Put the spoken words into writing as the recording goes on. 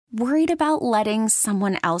Worried about letting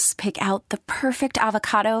someone else pick out the perfect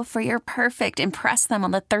avocado for your perfect impress them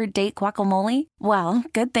on the third date guacamole? Well,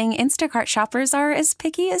 good thing Instacart shoppers are as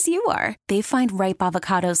picky as you are. They find ripe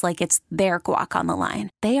avocados like it's their guac on the line.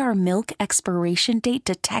 They are milk expiration date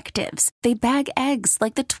detectives. They bag eggs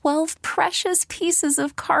like the 12 precious pieces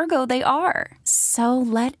of cargo they are. So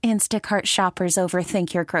let Instacart shoppers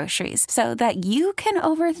overthink your groceries so that you can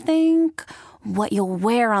overthink what you'll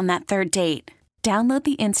wear on that third date. Download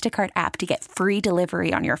the Instacart app to get free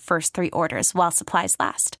delivery on your first 3 orders while supplies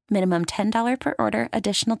last. Minimum $10 per order.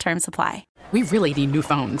 Additional terms apply. We really need new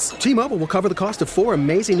phones. T-Mobile will cover the cost of 4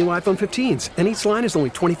 amazing new iPhone 15s, and each line is only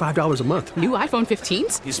 $25 a month. New iPhone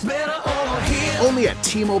 15s? It's better over here. Only at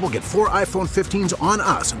T-Mobile, get 4 iPhone 15s on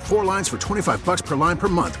us and 4 lines for $25 per line per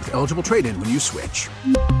month with eligible trade-in when you switch.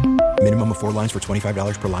 Minimum of 4 lines for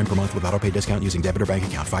 $25 per line per month with autopay discount using debit or bank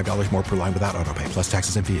account. $5 more per line without autopay, plus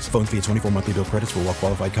taxes and fees. Phone fee at 24 monthly bill credits for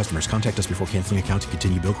well-qualified customers. Contact us before canceling account to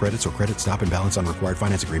continue bill credits or credit stop and balance on required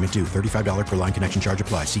finance agreement due. $35 per line connection charge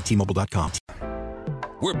applies. See T-Mobile.com.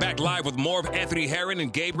 We're back live with more of Anthony Herron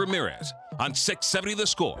and Gabe Ramirez on 670 The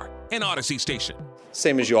Score and Odyssey Station.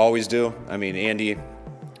 Same as you always do. I mean, Andy,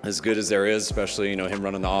 as good as there is, especially, him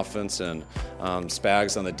running the offense, and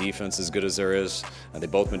Spags on the defense, as good as there is. They've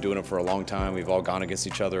both been doing it for a long time. We've all gone against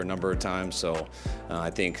each other a number of times, so I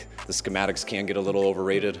think the schematics can get a little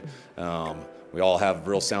overrated. We all have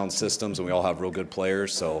real sound systems, and we all have real good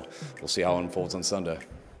players, so we'll see how it unfolds on Sunday.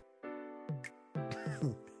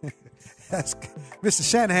 That's Mr.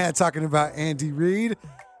 Shanahan talking about Andy Reid.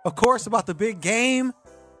 Of course, about the big game.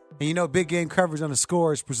 And big game coverage on The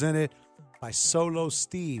Score is presented by Solo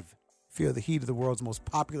Steve. Feel the heat of the world's most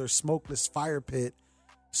popular smokeless fire pit.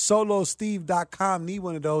 SoloSteve.com. Need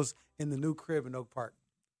one of those in the new crib in Oak Park.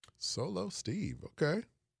 Solo Steve. Okay.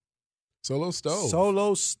 Solo Stove.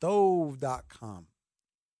 SoloStove.com.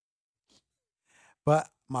 But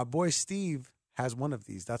my boy Steve has one of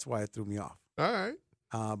these. That's why it threw me off. All right.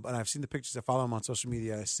 But I've seen the pictures. I follow him on social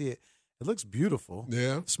media. I see it. It looks beautiful.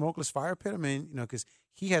 Yeah. Smokeless fire pit. I mean, because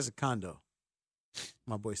he has a condo.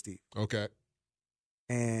 My boy Steve. Okay.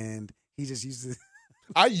 And he just uses it.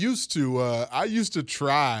 I used to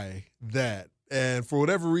try that, and for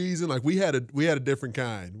whatever reason, like we had a different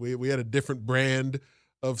kind. We had a different brand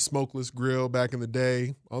of smokeless grill back in the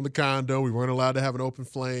day on the condo. We weren't allowed to have an open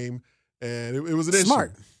flame, and it was an issue.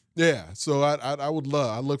 Smart. Yeah, so I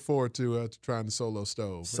look forward to trying the Solo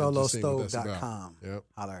Stove. SoloStove.com. Yep.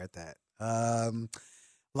 Holler at that.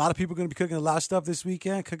 A lot of people are going to be cooking a lot of stuff this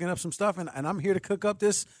weekend, cooking up some stuff, and I'm here to cook up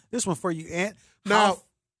this one for you, Ant.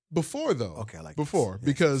 Before though, okay, I like before this.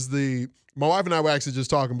 Because my wife and I were actually just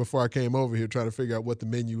talking before I came over here, trying to figure out what the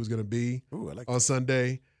menu was going to be on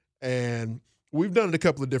Sunday, and we've done it a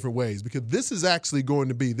couple of different ways because this is going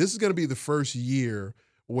to be the first year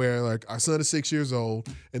where like our son is 6 years old,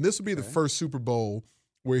 and this will be the first Super Bowl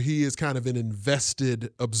where he is kind of an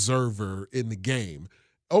invested observer in the game.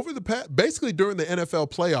 Over the past, basically during the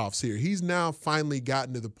NFL playoffs here, he's now finally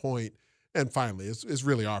gotten to the point. And finally, it's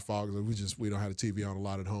really our fault because we don't have the TV on a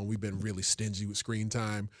lot at home. We've been really stingy with screen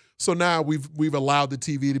time. So now we've allowed the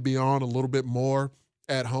TV to be on a little bit more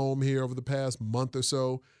at home here over the past month or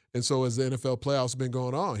so. And so as the NFL playoffs have been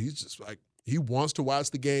going on, he's just like, he wants to watch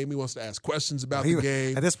the game. He wants to ask questions about the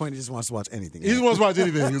game. At this point, he just wants to watch anything. He just wants to watch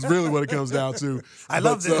anything. It's really what it comes down to. I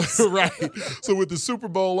love this. Right. So with the Super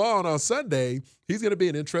Bowl on Sunday, he's going to be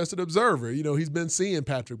an interested observer. He's been seeing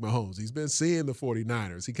Patrick Mahomes. He's been seeing the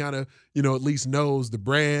 49ers. He kind of, at least knows the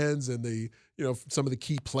brands and some of the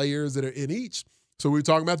key players that are in each. So we were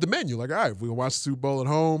talking about the menu. Like, all right, if we're going to watch the Super Bowl at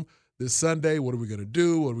home this Sunday, what are we going to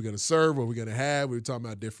do? What are we going to serve? What are we going to have? We were talking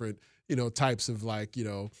about different, types of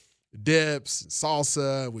dips,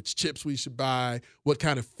 salsa, which chips we should buy, what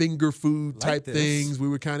kind of finger food type things we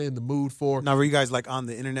were kind of in the mood for. Now, were you guys like on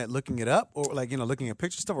the internet looking it up, or looking at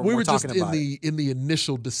picture stuff? Or we were just in the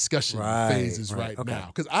initial discussion phases right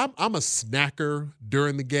now because I'm a snacker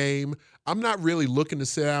during the game. I'm not really looking to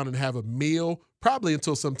sit down and have a meal probably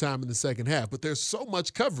until sometime in the second half. But there's so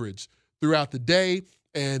much coverage throughout the day,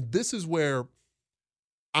 and this is where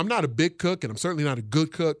I'm not a big cook, and I'm certainly not a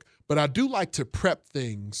good cook. But I do like to prep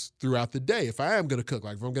things throughout the day. If I am going to cook,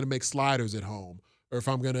 like if I'm going to make sliders at home, or if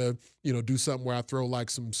I'm going to, do something where I throw like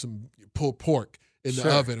some pulled pork in the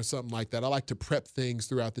oven or something like that, I like to prep things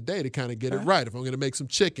throughout the day to kind of get it right. If I'm going to make some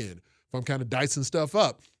chicken, if I'm kind of dicing stuff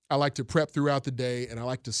up, I like to prep throughout the day, and I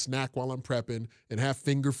like to snack while I'm prepping and have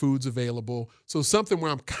finger foods available. So something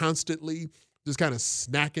where I'm constantly just kind of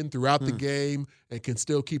snacking throughout the game and can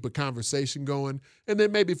still keep a conversation going. And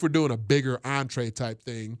then maybe if we're doing a bigger entree type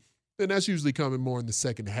thing, And that's usually coming more in the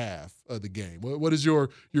second half of the game. What is your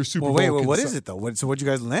Super Bowl? Wait, what is it, though? So what'd you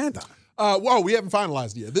guys land on? Well, we haven't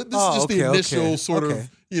finalized yet. This is just the initial sort of,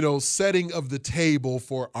 setting of the table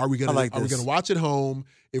for are we going to watch at home?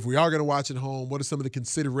 If we are going to watch at home, what are some of the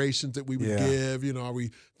considerations that we would give? Are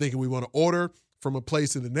we thinking we want to order from a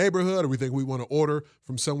place in the neighborhood? Or we think we want to order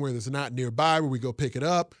from somewhere that's not nearby where we go pick it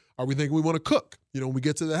up? Or we think we want to cook, when we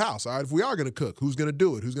get to the house? All right, if we are going to cook, who's going to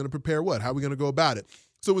do it? Who's going to prepare what? How are we going to go about it?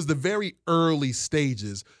 So it was the very early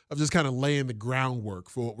stages of just kind of laying the groundwork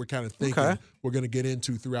for what we're kind of thinking we're going to get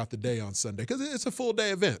into throughout the day on Sunday, because it's a full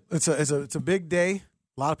day event. It's a big day.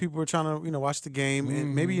 A lot of people are trying to watch the game,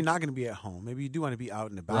 and maybe you're not going to be at home. Maybe you do want to be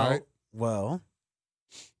out and about. Right. Well,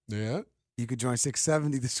 yeah, you could join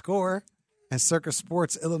 670 The Score and Circus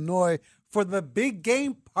Sports Illinois for the big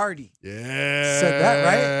game party. Yeah, said that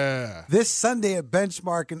right. This Sunday at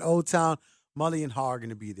Benchmark in Old Town, Mully and Haw are going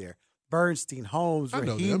to be there. Bernstein, Holmes,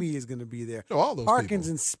 Rahimi is going to be there. All those Harkins people.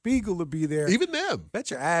 and Spiegel will be there. Even them.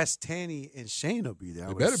 Bet your ass Tanny and Shane will be there.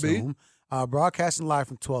 They better be. Broadcasting live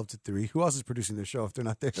from 12 to 3. Who else is producing their show if they're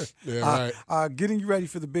not there? Yeah, right. Getting you ready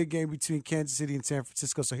for the big game between Kansas City and San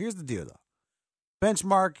Francisco. So here's the deal, though.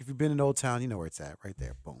 Benchmark, if you've been in Old Town, you know where it's at. Right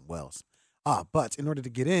there. Boom. Wells. But in order to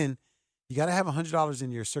get in, you got to have $100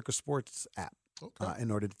 in your Circus Sports app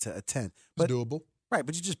in order to attend. It's doable. Right,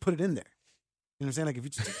 but you just put it in there. You know what I'm saying? Like, if you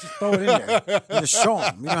just throw it in there, you just show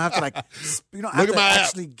them. You don't have to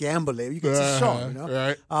actually gamble it. You can just show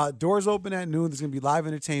them, Right. Doors open at noon. There's going to be live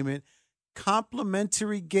entertainment.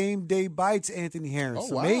 Complimentary game day bites, Anthony Herron. Oh,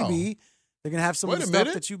 so wow. maybe they're going to have some of the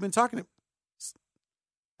stuff that you've been talking about.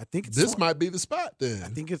 I think this might be the spot then. I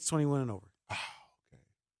think it's 21 and over. Oh, okay.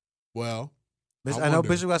 Well, I know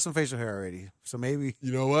Bishop got some facial hair already, so maybe.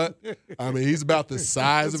 You know what? I mean, he's about the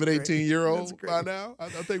size of an 18-year-old by now. I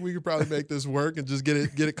think we could probably make this work and just get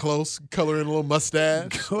it close, color in a little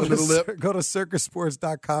mustache, under the lip. Go to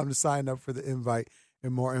circusports.com to sign up for the invite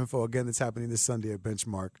and more info. Again, that's happening this Sunday at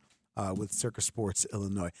Benchmark with Circus Sports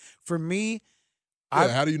Illinois. For me,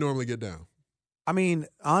 how do you normally get down? I mean,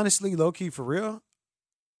 honestly, low-key, for real,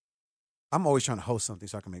 I'm always trying to host something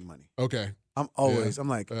so I can make money. Okay. I'm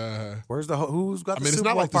like, where's who's got the Super Bowl party? It's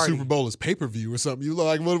not like the Super Bowl is pay-per-view or something. You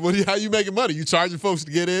look like, how you making money? You charging folks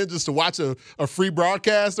to get in just to watch a free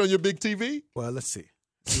broadcast on your big TV? Well, let's see.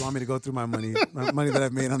 You want me to go through my money that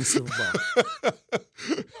I've made on the Super Bowl?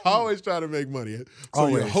 I always try to make money. So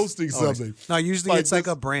you're hosting something. No, usually it's like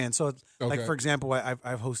a brand. So, like, for example,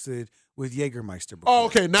 I've hosted with Jägermeister before. Oh,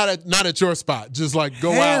 okay. Not at your spot. Just like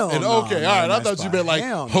go out and all right. I thought you meant like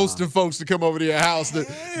hosting folks to come over to your house that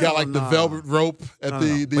got like the velvet rope at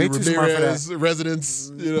the Ramirez residence.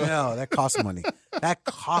 No, that costs money. That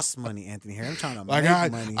costs money, Anthony Herron. I'm trying to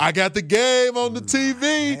make money. I got the game on the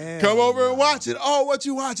TV. Come over and watch it. Oh, what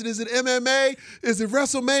you watching? Is it MMA? Is it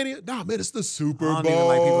WrestleMania? No, man, it's the Super Bowl. I don't even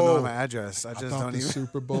like people knowing my address. I just don't even. The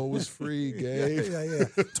Super Bowl was free, Gabe. Yeah.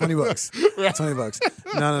 $20.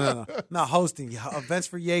 $20. No, hosting events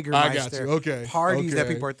for Jägermeister. I got you. Okay. Parties that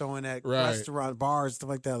people are throwing at restaurant bars, stuff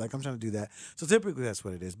like that. Like, I'm trying to do that. So typically that's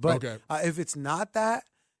what it is. But if it's not that,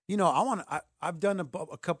 I've done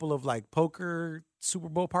a couple of like poker Super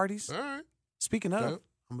Bowl parties. All right. Speaking of,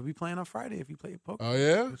 I'm gonna be playing on Friday if you play poker. Oh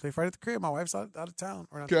yeah. We play Friday at the crib. My wife's out of town.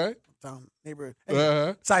 Or not town neighborhood.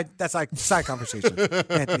 Anyway, side conversation.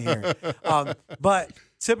 Anthony Herron. But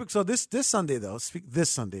typical. So this Sunday though. This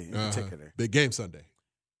Sunday in particular. Big game Sunday.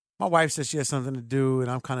 My wife says she has something to do,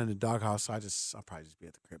 and I'm kind of in the doghouse, so I'll probably just be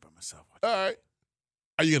at the crib by myself. All right.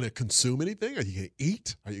 Are you going to consume anything? Are you going to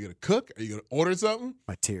eat? Are you going to cook? Are you going to order something?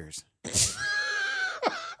 My tears. Just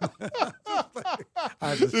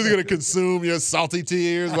going to consume your salty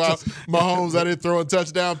tears while Mahomes out there throwing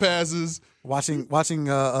touchdown passes. Watching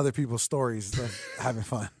other people's stories, having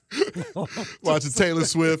fun. Watching Taylor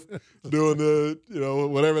Swift doing the,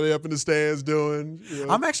 whatever they up in the stands doing.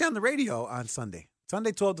 I'm actually on the radio on Sunday.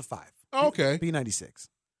 Sunday 12 to 5. Oh, okay. B96.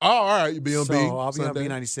 Oh, all right. You'll be on B. So I'll be Sunday.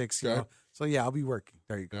 on B96. So, yeah, I'll be working.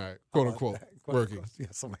 There you go. All right. Quote, unquote. Working. Yeah,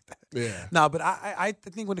 something like that. Yeah. No, but I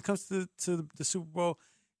think when it comes to the Super Bowl,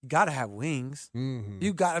 you got to have wings. Mm-hmm.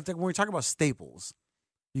 You got when we talk about staples,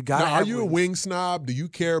 you got to have Are you wings. a wing snob? Do you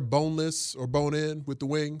care boneless or bone-in with the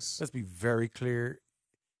wings? Let's be very clear.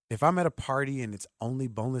 If I'm at a party and it's only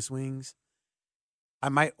boneless wings, I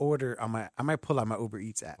might pull out my Uber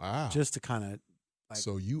Eats app. Wow. Just to kind of.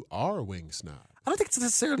 So you are a wing snob. I don't think it's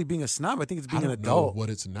necessarily being a snob. I think it's being an know adult. What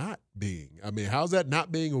it's not being. I mean, how's that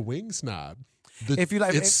not being a wing snob? If you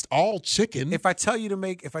like, it's all chicken. If I tell you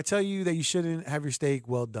that you shouldn't have your steak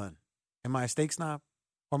well done, am I a steak snob,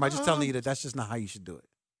 or am I just telling you that that's just not how you should do it?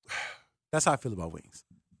 That's how I feel about wings.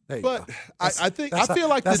 But I feel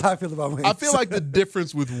like that's how I feel about wings. I feel like the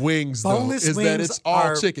difference with wings, though, Boneless is that it's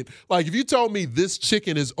all chicken. Like, if you told me this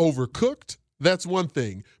chicken is overcooked, that's one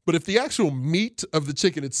thing. But if the actual meat of the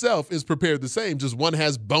chicken itself is prepared the same, just one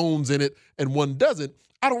has bones in it and one doesn't,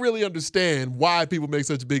 I don't really understand why people make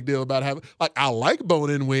such a big deal about having, like, I like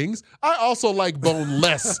bone-in wings. I also like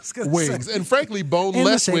boneless wings. And frankly,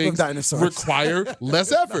 boneless wings require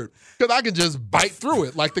less effort because I can just bite through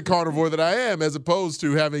it like the carnivore that I am, as opposed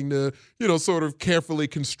to having to, sort of carefully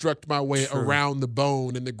construct my way around the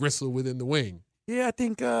bone and the gristle within the wing. Yeah, I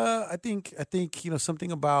think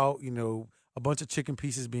something about, a bunch of chicken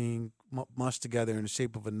pieces being mushed together in the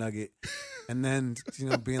shape of a nugget, and then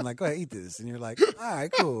being like, "Go ahead, eat this," and you're like, "All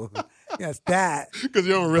right, cool." Yeah, it's that because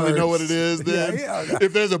you don't really know what it is. Then,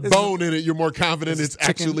 if there's a bone in it, you're more confident it's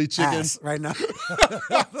actually chicken. Right now,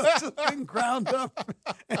 just being ground up,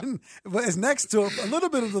 but it's next to a little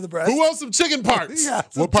bit of the breast. Who wants some chicken parts?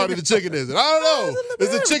 What part of the chicken is it? I don't know.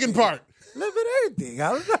 It's a chicken part. A little bit of everything. I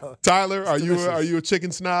don't know. Tyler, are you a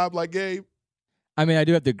chicken snob like Gabe? I mean, I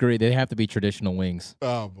do have to agree. They have to be traditional wings.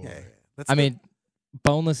 Oh, boy. Yeah. I mean,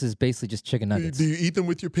 boneless is basically just chicken nuggets. Do you eat them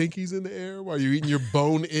with your pinkies in the air while you're eating your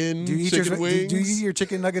bone-in chicken wings? Do you eat your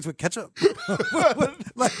chicken nuggets with ketchup?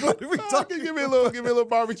 What are we talking? Give me a little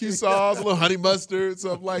barbecue sauce, a little honey mustard,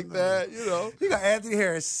 something like that. You got Anthony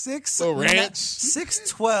Harris,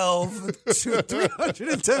 6'12",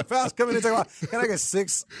 310 pounds, coming in talking about, can I get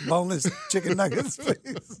 6 boneless chicken nuggets,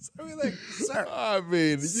 please? I mean, like,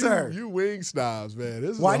 sir. You wing snobs, man.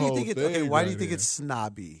 This is why a do you whole think it? thing Okay, why right do you think here. it's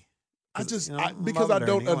snobby? Because I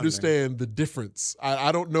don't understand the difference.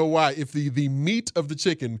 I don't know why. If the meat of the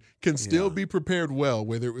chicken can still be prepared well,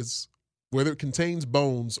 whether it contains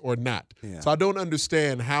bones or not. Yeah. So I don't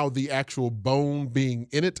understand how the actual bone being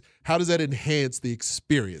in it, how does that enhance the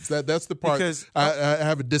experience? That's the part I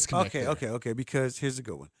have a disconnect. Okay. Because here's a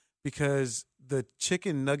good one. Because the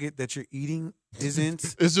chicken nugget that you're eating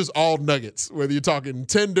isn't. It's just all nuggets. Whether you're talking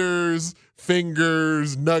tenders,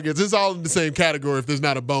 fingers, nuggets, it's all in the same category if there's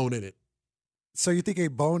not a bone in it. So you think a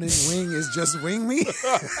bone-in wing is just wing meat?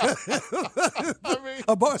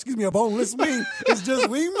 A boneless wing is just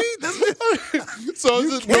wing meat? So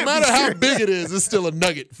no matter how big it is, it's still a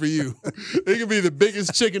nugget for you. It can be the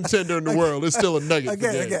biggest chicken tender in the world. It's still a nugget.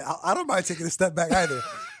 Again, I don't mind taking a step back either.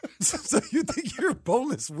 So you think your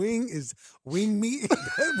boneless wing is wing meat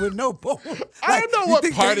with no bone? I don't know what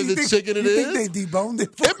part of the chicken it is. You think they deboned it?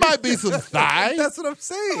 It might be some thigh. That's what I'm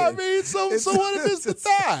saying. I mean, so what if it's the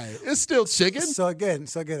thigh? It's still chicken. So again,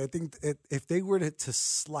 I think if they were to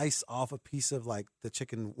slice off a piece of like the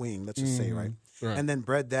chicken wing, let's just say, right, and then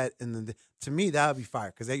bread that, and then to me that would be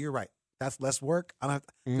fire because you're right. That's less work. I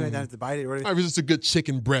don't have to bite it. Or it's just a good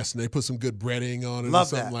chicken breast, and they put some good breading on it or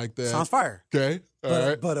something like that. Sounds fire. Okay. All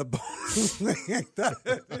right. But a boneless wing ain't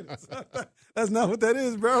that. That's not what that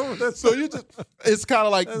is, bro. It's kind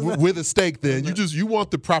of like with a steak then. You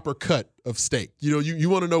want the proper cut of steak. You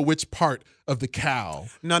want to know which part of the cow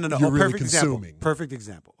No. you're really consuming. Perfect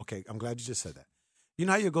example. Okay, I'm glad you just said that. You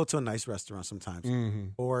know how you go to a nice restaurant sometimes,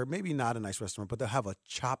 or maybe not a nice restaurant, but they'll have a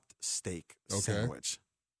chopped steak sandwich.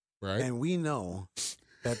 Right. And we know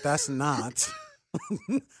that that's not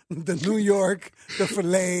the New York, the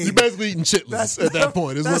filet. You're basically eating chitlins at that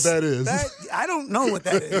point is what that is. I don't know what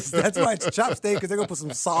that is. That's why it's chopped steak because they're going to put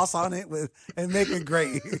some sauce on it and make it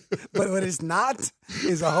great. But what it's not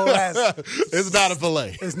is a whole ass. It's not a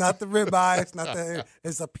filet. It's not the ribeye. It's not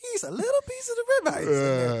it's a little piece of the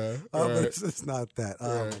ribeye. But it's not that.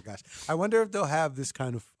 Oh, my gosh. I wonder if they'll have this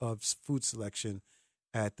kind of food selection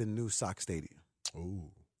at the new Sox Stadium.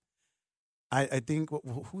 Ooh. I think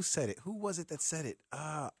who said it? Who was it that said it?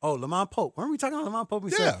 Lamont Pope. Weren't we talking about Lamont Pope?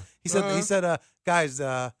 He said, guys,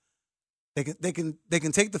 they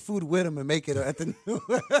can take the food with them and make it at the new.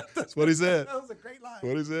 That's what he said. That was a great line.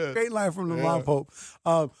 What he said. Great line from Lamont Pope.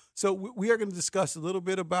 So we are going to discuss a little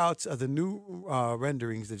bit about the new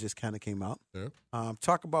renderings that just kind of came out. Yeah.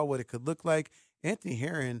 Talk about what it could look like. Anthony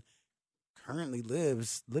Herron currently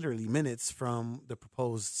lives literally minutes from the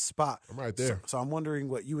proposed spot. I'm right there. So I'm wondering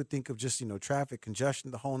what you would think of just, traffic, congestion,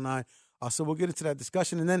 the whole nine. So we'll get into that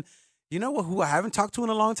discussion. And then, you know what, who I haven't talked to in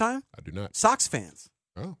a long time? I do not. Sox fans.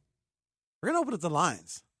 Oh. We're going to open up the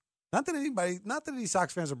lines. Not that these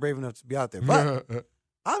Sox fans are brave enough to be out there, but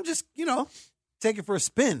I'm just, take it for a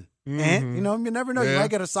spin. And, you never know. You might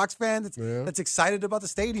get a Sox fan that's excited about the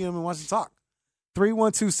stadium and wants to talk.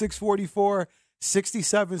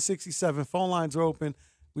 312-644-6767. Phone lines are open.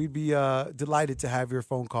 We'd be delighted to have your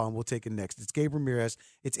phone call, and we'll take it next. It's Gabe Ramirez.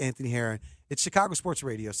 It's Anthony Herron. It's Chicago Sports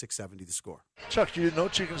Radio 670 The Score. Chuck, you didn't know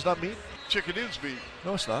chicken's not meat? Chicken is meat.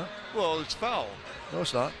 No, it's not. Well, it's foul. No,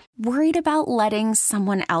 it's not. Worried about letting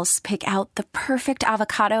someone else pick out the perfect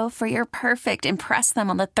avocado for your perfect impress them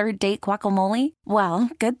on the third date guacamole? Well,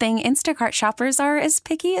 good thing Instacart shoppers are as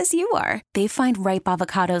picky as you are. They find ripe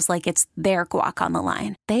avocados like it's their guac on the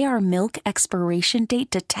line. They are milk expiration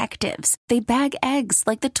date detectives. They bag eggs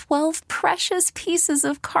like the 12 precious pieces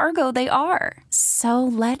of cargo they are. So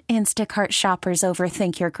let Instacart shoppers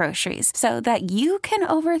overthink your groceries so that you can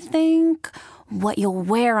overthink what you'll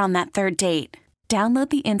wear on that third date. Download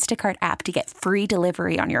the Instacart app to get free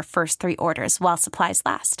delivery on your first 3 orders while supplies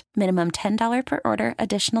last. Minimum $10 per order.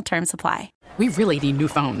 Additional terms apply. We really need new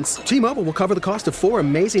phones. T-Mobile will cover the cost of 4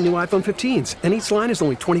 amazing new iPhone 15s, and each line is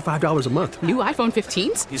only $25 a month. New iPhone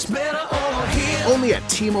 15s? It's better over here. Only at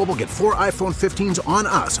T-Mobile, get 4 iPhone 15s on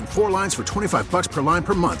us and 4 lines for $25 per line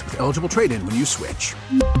per month with eligible trade-in when you switch.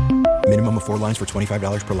 Minimum of 4 lines for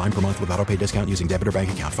 $25 per line per month with autopay discount using debit or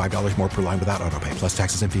bank account. $5 more per line without autopay, plus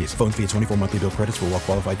taxes and fees. Phone fee at 24 monthly bill credits for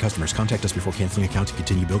well-qualified customers. Contact us before canceling account to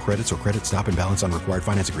continue bill credits or credit stop and balance on required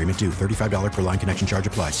finance agreement due. $35 per line connection charge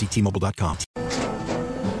applies. See T-Mobile.com.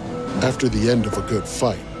 After the end of a good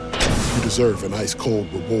fight, you deserve an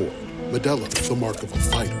ice-cold reward. Modelo, the mark of a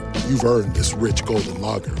fighter. You've earned this rich golden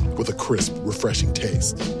lager with a crisp, refreshing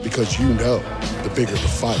taste. Because you know, the bigger the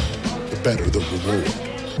fight, the better the reward.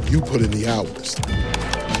 You put in the hours,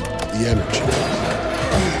 the energy,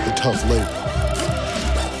 the tough labor.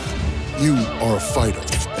 You are a fighter,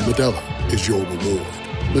 and Modelo is your reward.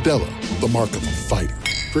 Modelo, the mark of a fighter.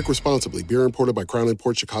 Drink responsibly. Beer imported by Crown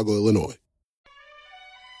Imports, Chicago, Illinois.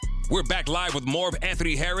 We're back live with more of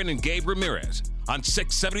Anthony Herron and Gabe Ramirez on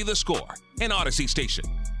 670 The Score and Odyssey Station.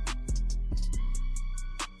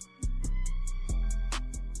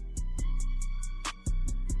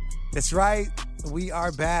 That's right. We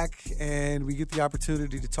are back, and we get the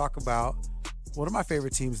opportunity to talk about one of my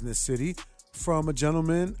favorite teams in this city from a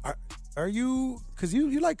gentleman. Are you, because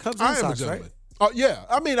you like Cubs and Sox, right? Oh, yeah.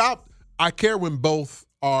 I mean, I care when both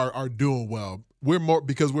are doing well. We're more,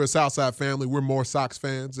 because we're a Southside family, we're more Sox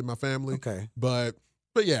fans in my family. Okay. But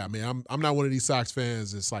yeah, I mean, I'm not one of these Sox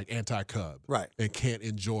fans that's like anti-Cub. Right. And can't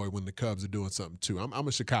enjoy when the Cubs are doing something too. I'm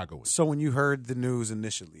a Chicagoan. So when you heard the news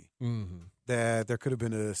initially Mm-hmm. that there could have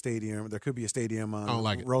been a stadium, there could be a stadium on I don't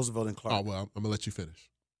like it. Roosevelt and Clark. Oh, well, I'm going to let you finish.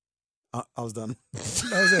 I was done. That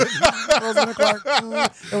was it. Roosevelt and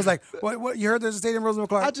Clark. It was like, what? You heard there's a stadium,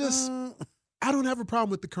 Roosevelt and Clark? I don't have a problem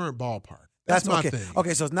with the current ballpark. That's my okay. thing.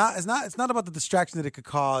 Okay, so it's not about the distraction that it could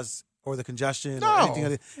cause or the congestion No, or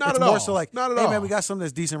anything. not it's at more all. so like, Not at hey all. man, we got something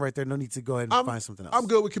that's decent right there. No need to go ahead and find something else. I'm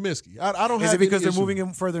good with Comiskey. I don't have. Is it because any they're moving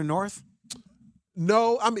him further north?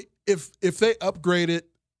 No, I mean, if they upgrade it,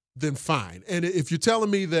 then fine. And if you're telling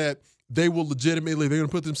me that they will legitimately, they're going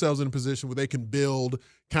to put themselves in a position where they can build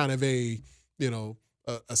kind of a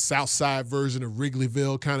South Side version of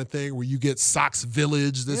Wrigleyville kind of thing where you get Sox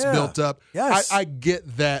Village that's built up. Yes. I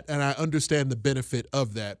get that, and I understand the benefit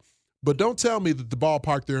of that. But don't tell me that the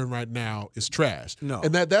ballpark they're in right now is trash. No.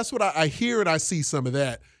 And that's what I hear, and I see some of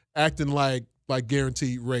that acting like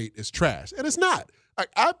guaranteed rate is trash. And it's not.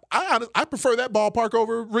 I prefer that ballpark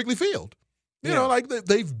over Wrigley Field. You know, like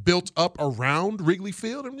they've built up around Wrigley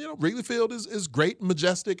Field, and Wrigley Field is great and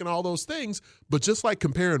majestic and all those things. But just like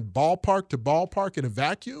comparing ballpark to ballpark in a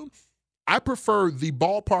vacuum, I prefer the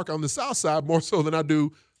ballpark on the south side more so than I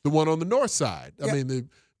do the one on the north side. I mean,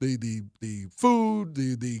 the food,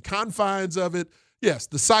 the confines of it. Yes,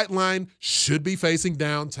 the sight line should be facing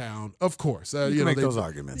downtown, of course. You can make those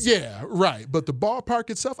arguments. Yeah, right. But the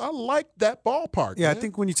ballpark itself, I like that ballpark. Yeah, man. I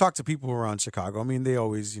think when you talk to people around Chicago, I mean, they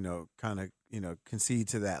always, kind of, concede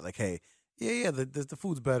to that. Like, hey, the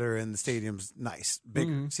food's better and the stadium's nice,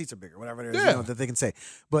 bigger, seats are bigger, whatever it is, that they can say.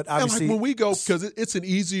 But obviously, and like when we go, because it's an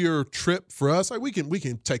easier trip for us. Like we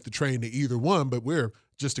can take the train to either one, but we're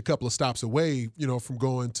just a couple of stops away, from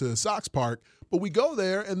going to Sox Park. But we go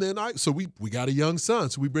there, and then we got a young son,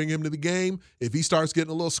 so we bring him to the game. If he starts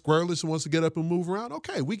getting a little squirrelish and wants to get up and move around,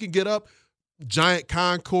 okay, we can get up. Giant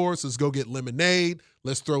concourse, let's go get lemonade.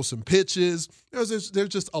 Let's throw some pitches. There's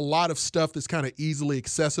just a lot of stuff that's kind of easily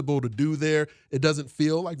accessible to do there. It doesn't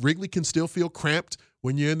feel like Wrigley can still feel cramped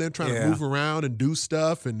when you're in there trying to move around and do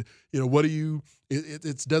stuff. And,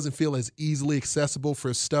 it doesn't feel as easily accessible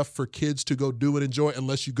for stuff for kids to go do and enjoy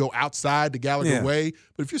unless you go outside to Gallagher Way.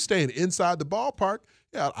 But if you're staying inside the ballpark,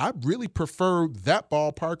 I really prefer that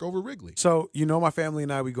ballpark over Wrigley. So, my family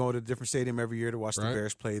and I, we go to a different stadium every year to watch the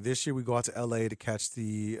Bears play. This year we go out to L.A. to catch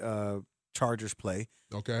the Chargers play.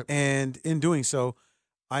 Okay. And in doing so,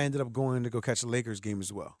 I ended up going to go catch the Lakers game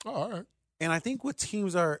as well. Oh, all right. And I think what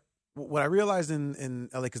teams are what I realized in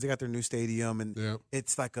LA, because they got their new stadium, and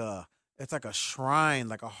it's like a shrine,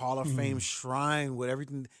 like a Hall of Fame shrine with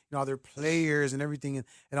everything, all their players and everything,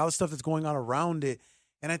 and all the stuff that's going on around it.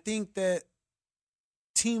 And I think that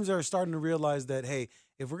teams are starting to realize that, hey,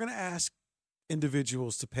 if we're going to ask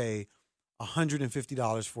individuals to pay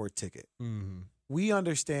 $150 for a ticket, we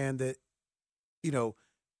understand that,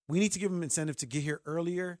 we need to give them incentive to get here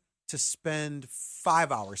earlier, to spend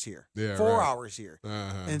 5 hours here, 4 hours here,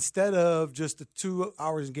 instead of just the 2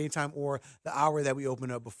 hours in game time or the hour that we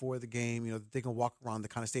open up before the game, that they can walk around the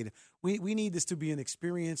kind of stadium. We need this to be an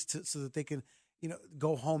experience so that they can,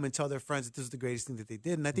 go home and tell their friends that this is the greatest thing that they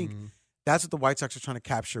did. And I think that's what the White Sox are trying to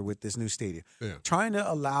capture with this new stadium. Yeah. Trying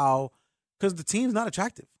to allow, because the team's not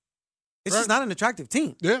attractive. It's just not an attractive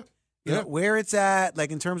team. Yeah. You know, where it's at,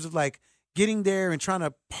 like in terms of like getting there and trying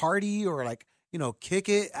to party or like, kick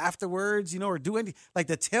it afterwards, or do anything. Like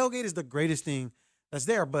the tailgate is the greatest thing that's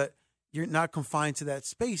there, but you're not confined to that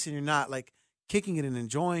space and you're not like kicking it and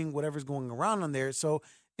enjoying whatever's going around on there. So,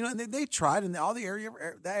 and they tried, and all that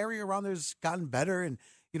area around there's gotten better, and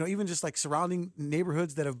even just like surrounding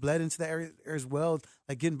neighborhoods that have bled into the area as well,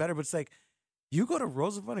 like getting better. But it's like you go to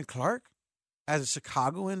Roosevelt and Clark as a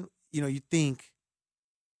Chicagoan, you think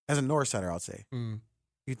as a North Sider, I'll say,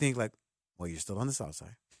 you think like, well, you're still on the South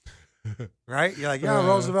Side. Right? You're like,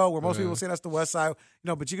 Roosevelt, where most people say that's the West Side,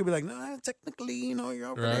 but you could be like, no, technically, you're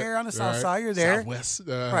over there on the South Side, you're there. Southwest.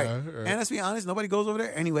 Right. And let's be honest, nobody goes over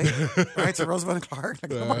there anyway, right? So Roosevelt and Clark,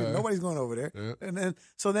 like nobody's going over there. Yeah. And then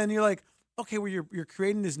you're like, okay, well, you're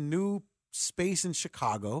creating this new space in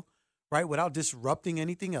Chicago, right, without disrupting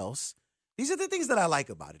anything else. These are the things that I like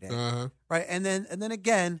about it, right? And then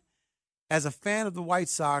again, as a fan of the White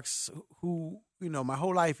Sox, who my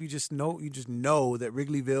whole life you just know that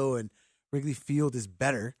Wrigleyville and Wrigley Field is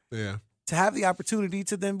better. Yeah. To have the opportunity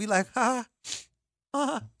to then be like, oh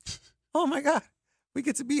my God, we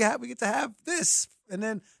get to have this, and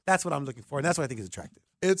then that's what I'm looking for, and that's what I think is attractive.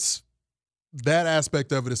 It's that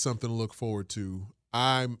aspect of it is something to look forward to.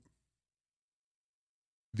 The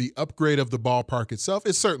upgrade of the ballpark itself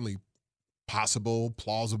is certainly possible,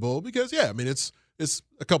 plausible, because it's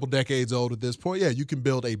a couple decades old at this point. Yeah, you can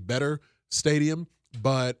build a better stadium,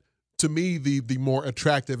 but to me, the more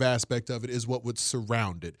attractive aspect of it is what would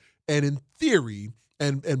surround it. And in theory,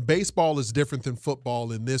 and baseball is different than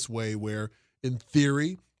football in this way, where in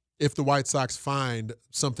theory, if the White Sox find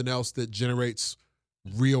something else that generates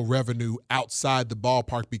real revenue outside the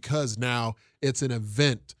ballpark, because now it's an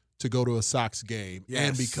event to go to a Sox game,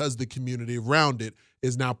 and because the community around it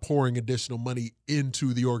is now pouring additional money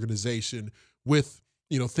into the organization with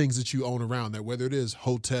things that you own around there, whether it is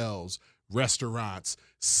hotels, restaurants,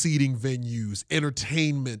 seating venues,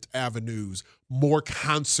 entertainment avenues, more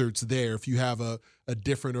concerts there if you have a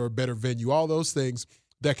different or a better venue, all those things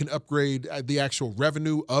that can upgrade the actual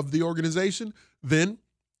revenue of the organization, then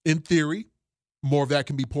in theory, more of that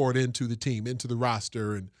can be poured into the team, into the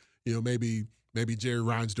roster, and maybe Jerry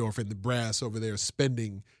Reinsdorf and the brass over there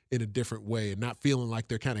spending in a different way and not feeling like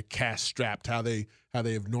they're kind of cash strapped how they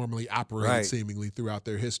have normally operated seemingly throughout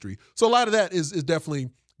their history. So a lot of that is definitely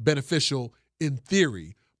beneficial in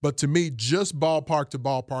theory, but to me, just ballpark to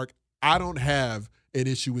ballpark, I don't have an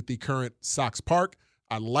issue with the current Sox Park.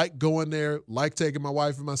 I like going there, like taking my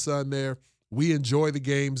wife and my son there. We enjoy the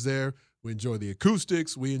games there. We enjoy the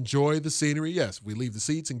acoustics. We enjoy the scenery. Yes, we leave the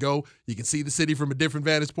seats and go. You can see the city from a different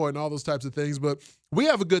vantage point and all those types of things. But we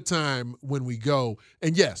have a good time when we go.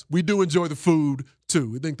 And yes, we do enjoy the food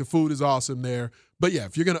too. We think the food is awesome there. But yeah,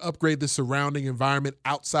 if you're going to upgrade the surrounding environment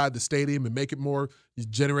outside the stadium and make it more,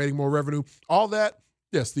 generating more revenue, all that,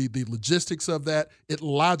 yes, the logistics of that, it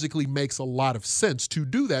logically makes a lot of sense to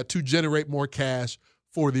do that, to generate more cash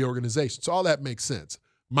for the organization. So all that makes sense.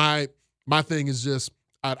 My thing is just,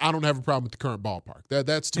 I don't have a problem with the current ballpark.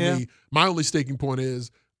 That's to me, my only sticking point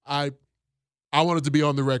is I wanted to be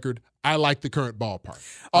on the record. I like the current ballpark.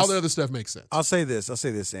 All the other stuff makes sense. I'll say this,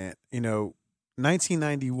 Ant.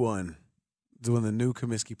 1991 is when the new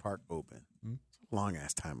Comiskey Park opened. Long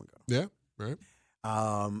ass time ago. Yeah, right.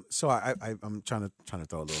 So I'm trying to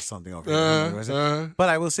throw a little something over here. But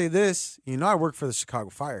I will say this, I work for the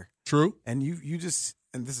Chicago Fire. True. And you just,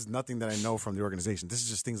 and this is nothing that I know from the organization. This is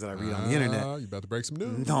just things that I read on the internet. You about to break some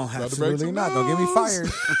news. No, absolutely not. Don't get me fired.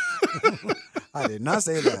 I did not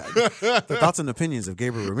say that. The thoughts and opinions of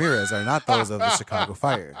Gabe Ramirez are not those of the Chicago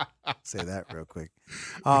Fire. Say that real quick.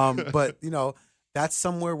 But, that's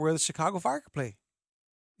somewhere where the Chicago Fire could play.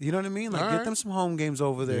 You know what I mean? Like, All get right. them some home games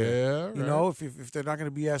over there. Yeah, You right. know, if they're not going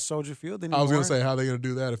to be at Soldier Field anymore. I was going to say, how are they going to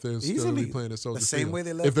do that if they're still going to Easily. be playing at Soldier The Field? same way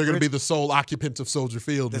they let if they're going to be the sole occupants of Soldier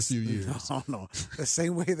Field in a few years. No. The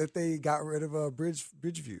same way that they got rid of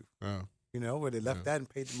Bridgeview. Oh. You know, where they left that and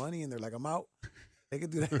paid the money and they're like, I'm out. They could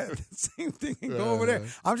do that the same thing and Yeah, go over there. yeah.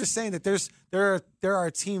 I'm just saying that there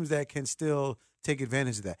are teams that can still take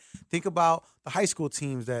advantage of that. Think about the high school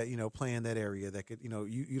teams that, you know, play in that area that could, you know,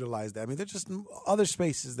 utilize that. I mean, there's just other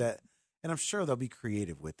spaces that, and I'm sure they'll be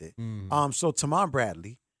creative with it. So Tamon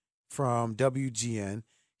Bradley from WGN,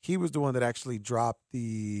 he was the one that actually dropped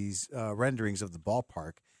these renderings of the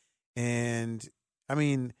ballpark. And, I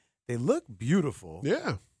mean, they look beautiful.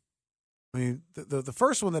 Yeah. I mean, the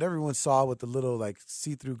first one that everyone saw with the little, like,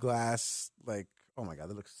 see-through glass, like, oh, my God,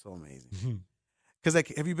 that looks so amazing. Because,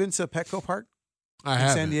 like, have you been to Petco Park? I in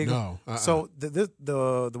haven't. San Diego. No. So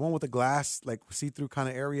the one with the glass, like, see-through kind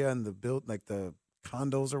of area and like the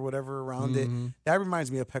condos or whatever around it, that reminds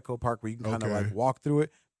me of Petco Park where you can kind of, like, walk through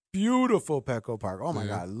it. Beautiful Petco Park. Oh, my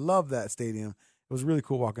God. I love that stadium. It was really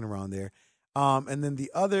cool walking around there. And then the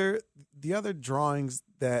other drawings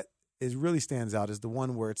that really stands out is the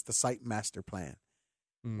one where it's the site master plan,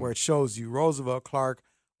 where it shows you Roosevelt, Clark,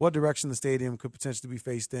 what direction the stadium could potentially be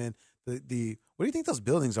faced in. What do you think those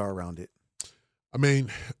buildings are around it? I mean,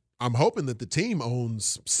 I'm hoping that the team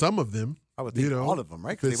owns some of them. I would think all of them,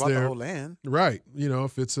 right? Because they bought the whole land. Right. You know,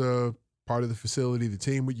 if it's a part of the facility the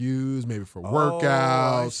team would use, maybe for I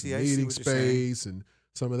workouts, see meeting what you're saying. space, and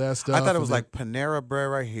some of that stuff. I thought it was like Panera Bread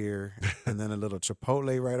right here, and then a little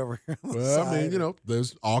Chipotle right over here. On the Well, side. I mean, you know,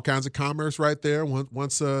 there's all kinds of commerce right there.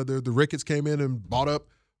 Once the Ricketts came in and bought up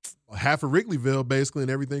half of Wrigleyville, basically,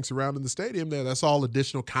 and everything surrounding the stadium there, that's all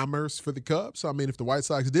additional commerce for the Cubs. So, I mean, if the White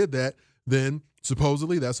Sox did that, then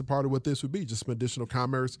supposedly that's a part of what this would be, just some additional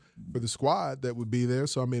commerce for the squad that would be there.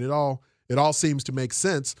 So, I mean, it all seems to make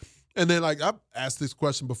sense. And then, like, I've asked this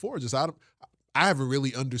question before, I haven't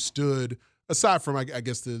really understood, aside from, I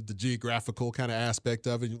guess, the geographical kind of aspect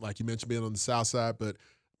of it, like you mentioned being on the south side, but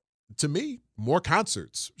to me, more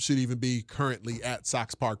concerts should even be currently at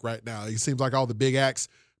Sox Park right now. It seems like all the big acts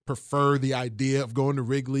prefer the idea of going to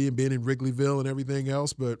Wrigley and being in Wrigleyville and everything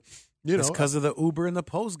else, but you know, it's because of the Uber and the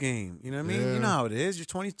post game. You know what I mean? Yeah. You know how it is. You're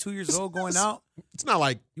 22 years old going out. It's not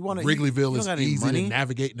like Wrigleyville is easy to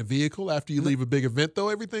navigate in a vehicle after you leave a big event, though.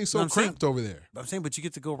 Everything's so cramped over there. I'm saying, but you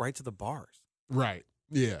get to go right to the bars. Right.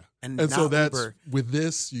 Yeah. And so that's Uber, with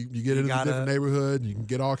this, you get into a different neighborhood, and you can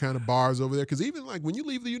get all kind of bars over there. Because even like when you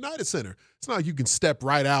leave the United Center, it's not like you can step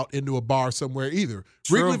right out into a bar somewhere either.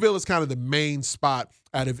 True. Wrigleyville is kind of the main spot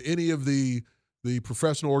out of any of the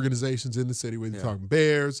professional organizations in the city, whether you're talking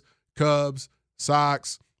Bears, Cubs,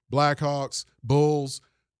 Sox, Blackhawks, Bulls.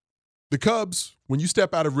 The Cubs, when you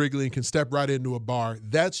step out of Wrigley and can step right into a bar,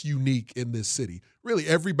 that's unique in this city. Really,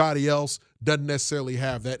 everybody else doesn't necessarily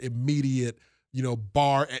have that immediate,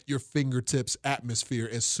 bar at your fingertips atmosphere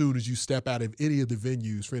as soon as you step out of any of the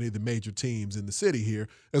venues for any of the major teams in the city here.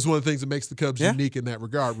 That's one of the things that makes the Cubs unique in that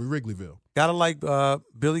regard with Wrigleyville. Gotta like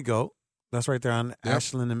Billy Goat. That's right there on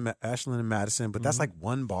Ashland and Madison. But that's like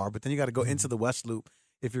one bar. But then you got to go into the West Loop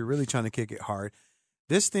if you're really trying to kick it hard.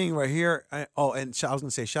 This thing right here, and I was going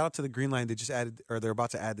to say, shout out to the Green Line. They just added, or they're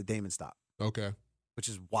about to add the Damon stop. Okay. Which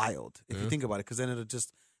is wild if you think about it, because then it'll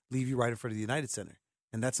just leave you right in front of the United Center.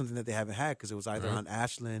 And that's something that they haven't had because it was either on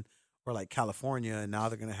Ashland or like California, and now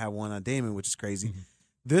they're going to have one on Damon, which is crazy. Mm-hmm.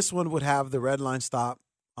 This one would have the Red Line stop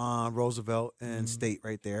on Roosevelt and State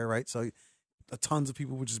right there, right? So tons of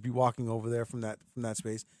people would just be walking over there from that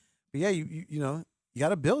space. But yeah, you got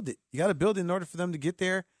to build it. You got to build it in order for them to get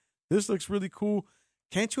there. This looks really cool.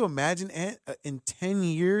 Can't you imagine, in 10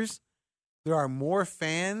 years, there are more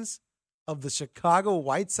fans of the Chicago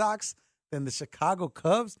White Sox than the Chicago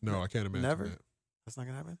Cubs? No, I can't imagine Never. that. That's not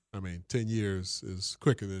going to happen? I mean, 10 years is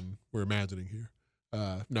quicker than we're imagining here.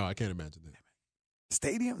 No, I can't imagine that.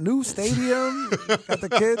 Stadium? New stadium? Got the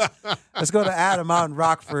kids? Let's go to Adam out in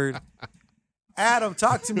Rockford. Adam,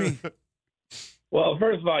 talk to me. Well,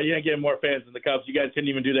 first of all, you ain't getting more fans than the Cubs. You guys couldn't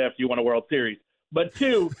even do that if you won a World Series. But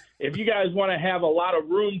two, if you guys want to have a lot of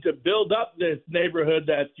room to build up this neighborhood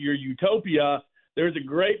that's your utopia, there's a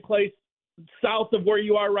great place south of where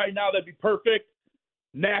you are right now that'd be perfect.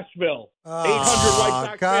 Nashville. 800 White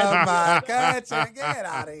Sox fans. Come on, get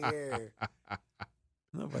out of here.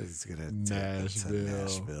 Nobody's going to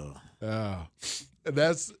Nashville. Oh.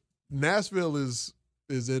 Nashville is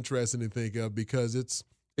interesting to think of because it's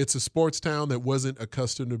a sports town that wasn't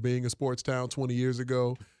accustomed to being a sports town 20 years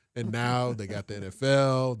ago. And now they got the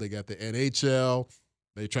NFL, they got the NHL,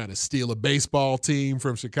 they're trying to steal a baseball team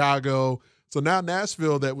from Chicago. So now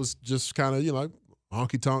Nashville, that was just kind of,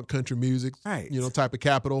 honky-tonk country music, type of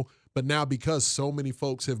capital. But now because so many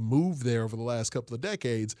folks have moved there over the last couple of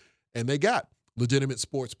decades and they got legitimate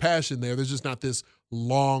sports passion there's just not this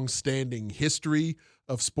long-standing history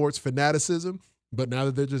of sports fanaticism. But now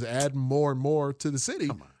that they're just adding more and more to the city,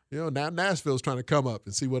 now Nashville's trying to come up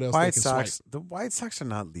and see what else they can swipe. The White Sox are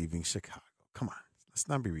not leaving Chicago. Come on. Let's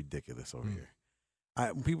not be ridiculous over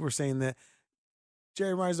here. People were saying that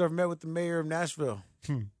Jerry Reinsdorf met with the mayor of Nashville.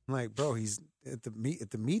 I'm like, bro, he's at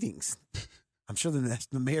the meetings. I'm sure the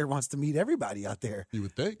mayor wants to meet everybody out there. You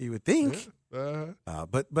would think. Yeah.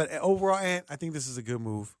 But overall, Ant, I think this is a good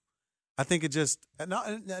move. I think it's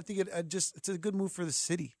a good move for the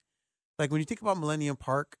city. Like when you think about Millennium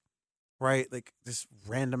Park, right? Like this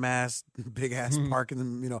random ass, big ass park,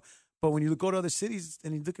 and But when you go to other cities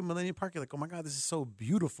and you look at Millennium Park, you're like, oh my God, this is so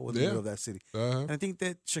beautiful in the middle of that city. And I think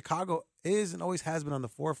that Chicago is and always has been on the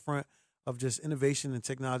forefront of just innovation and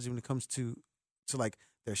technology when it comes to like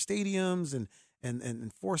their stadiums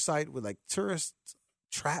and foresight with like tourist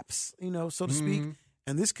traps, so to speak.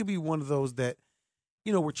 And this could be one of those that,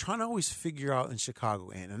 we're trying to always figure out in Chicago,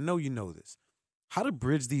 and I know you know this, how to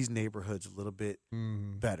bridge these neighborhoods a little bit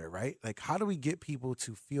better, right? Like how do we get people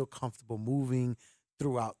to feel comfortable moving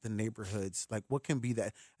throughout the neighborhoods? Like what can be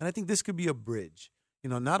that? And I think this could be a bridge,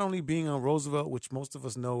 not only being on Roosevelt, which most of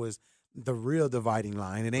us know is the real dividing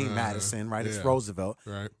line. It ain't Madison, right? It's Roosevelt.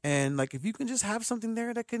 Right. And like if you can just have something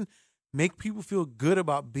there that can make people feel good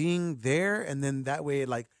about being there, and then that way it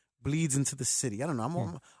like bleeds into the city. I don't know.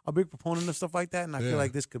 I'm a big proponent of stuff like that, and I feel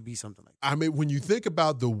like this could be something like that. I mean, when you think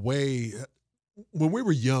about the way when we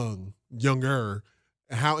were younger,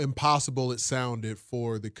 how impossible it sounded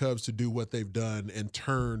for the Cubs to do what they've done and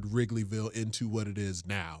turned Wrigleyville into what it is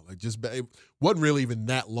now. Like it wasn't really even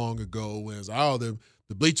that long ago when it was,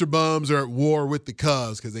 the bleacher bums are at war with the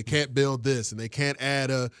Cubs because they can't build this and they can't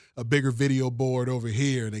add a bigger video board over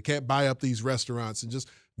here and they can't buy up these restaurants. And just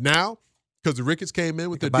now, because the Ricketts came in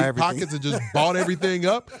with their deep pockets and just bought everything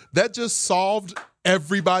up, that just solved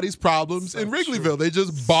everybody's problems in Wrigleyville. True. They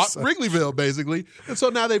just bought Wrigleyville, basically. And so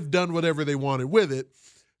now they've done whatever they wanted with it.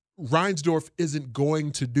 Reinsdorf isn't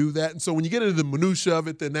going to do that. And so when you get into the minutia of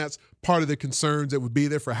it, then that's part of the concerns that would be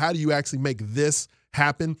there for how do you actually make this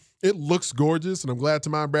happen. It looks gorgeous, and I'm glad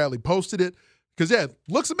Tamon Bradley posted it because, it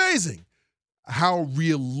looks amazing. How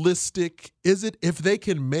realistic is it? If they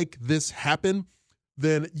can make this happen,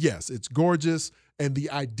 then yes, it's gorgeous. And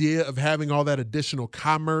the idea of having all that additional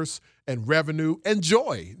commerce and revenue and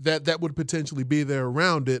joy that would potentially be there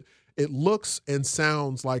around it, it looks and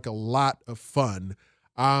sounds like a lot of fun.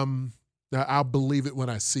 I'll believe it when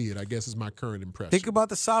I see it, I guess is my current impression. Think about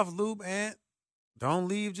the South Loop, Ant. Don't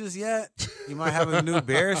leave just yet. You might have a new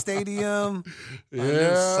Bear Stadium, a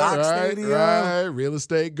new Sox Stadium. Right. Real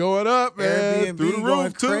estate going up, man. Airbnb through the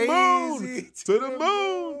roof, to crazy. the moon. To the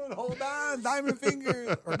moon. Hold on, diamond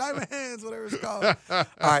fingers or diamond hands, whatever it's called. All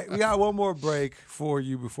right, we got one more break for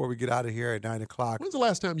you before we get out of here at 9 o'clock. When's the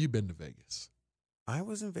last time you've been to Vegas? I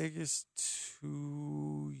was in Vegas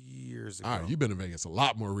 2 years ago. All right, you've been to Vegas a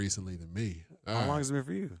lot more recently than me. How long has it been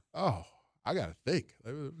for you? Oh, I got to think.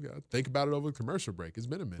 I got to think about it over the commercial break. It's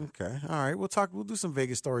been a minute. Okay. All right. We'll do some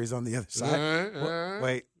Vegas stories on the other side. All right.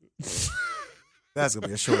 Wait. That's going to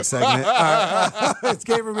be a short segment. All right. It's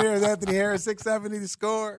Gabe Ramirez, Anthony Harris, 670 The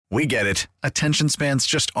Score. We get it. Attention spans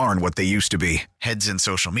just aren't what they used to be. Heads in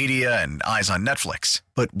social media and eyes on Netflix.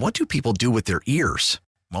 But what do people do with their ears?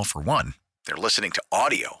 Well, for one, they're listening to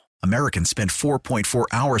audio. Americans spend 4.4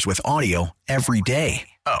 hours with audio every day.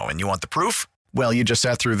 Oh, and you want the proof? Well, you just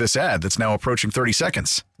sat through this ad that's now approaching 30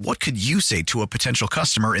 seconds. What could you say to a potential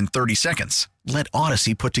customer in 30 seconds? Let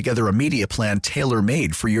Odyssey put together a media plan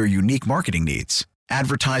tailor-made for your unique marketing needs.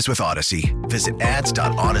 Advertise with Odyssey. Visit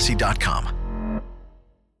ads.odyssey.com.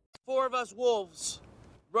 4 of us wolves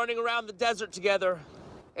running around the desert together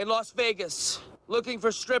in Las Vegas, looking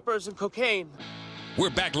for strippers and cocaine. We're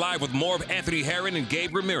back live with more of Anthony Herron and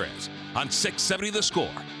Gabe Ramirez on 670 The Score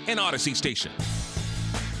and Odyssey Station.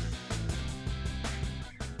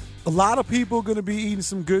 A lot of people are going to be eating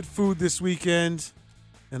some good food this weekend,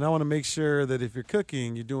 and I want to make sure that if you're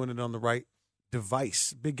cooking, you're doing it on the right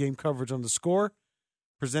device. Big game coverage on The Score,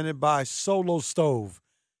 presented by Solo Stove.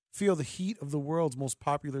 Feel the heat of the world's most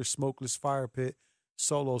popular smokeless fire pit,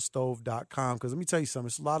 solostove.com. Because let me tell you something,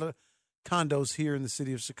 there's a lot of condos here in the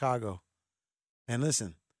city of Chicago. And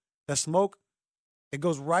listen, that smoke, it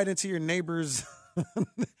goes right into your neighbor's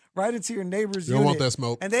right into your neighbor's You don't unit. want that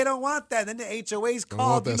smoke. And they don't want that. Then the HOA's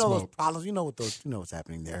called. You know those problems. You know what's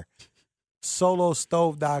happening there.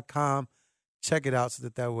 Solostove.com. Check it out so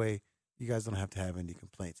that way you guys don't have to have any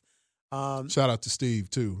complaints. Shout out to Steve,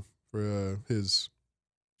 too, for his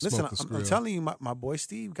Listen, I'm telling you, my boy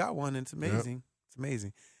Steve got one, and it's amazing. Yep. It's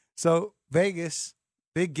amazing. So Vegas,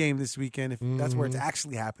 big game this weekend. If that's where it's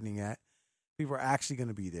actually happening at, people are actually going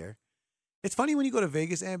to be there. It's funny when you go to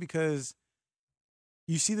Vegas, and because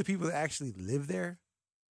you see the people that actually live there,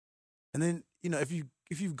 and then if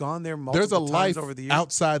you've gone there multiple times over the years,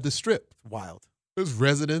 outside the Strip. It's wild. There's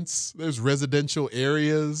residents. There's residential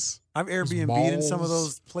areas. I've Airbnb'd in some of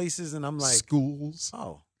those places, and I'm like, schools.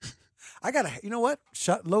 Oh, I got you know what?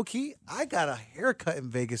 Low key, I got a haircut in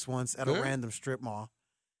Vegas once at a random strip mall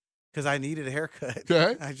because I needed a haircut.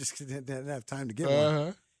 Okay. I just didn't have time to get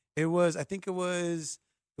one. It was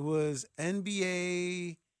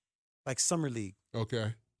NBA, like Summer League.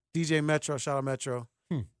 Okay. DJ Metro, shout out Metro.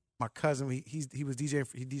 My cousin, he was DJ.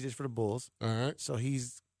 He DJs for the Bulls. All right. So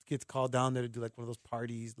gets called down there to do like one of those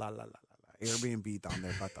parties, Airbnb down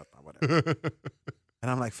there, whatever.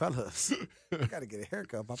 And I'm like, fellas, I gotta get a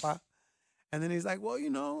haircut, papa. And then he's like,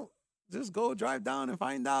 well, just go drive down and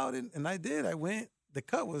find out. And I did. I went. The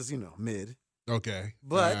cut was, mid. Okay.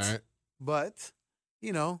 But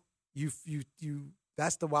you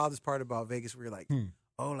that's the wildest part about Vegas where you're like,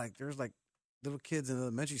 oh, like there's like little kids in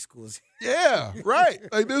elementary schools. Yeah, right.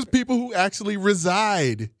 Like there's people who actually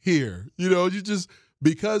reside here.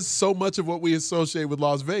 Because so much of what we associate with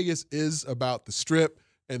Las Vegas is about the Strip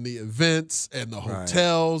and the events and the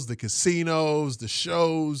hotels, the casinos, the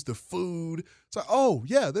shows, the food. It's like, oh,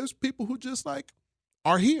 yeah, there's people who just like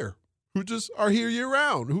are here, who just are here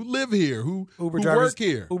year-round, who live here, who work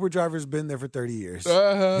here. Uber driver's been there for 30 years.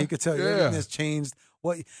 He could tell you everything has changed.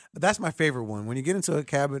 Well, that's my favorite one. When you get into a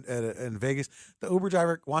cab in Vegas, the Uber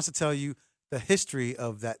driver wants to tell you the history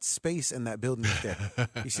of that space and that building right there.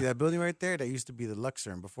 You see that building right there? That used to be the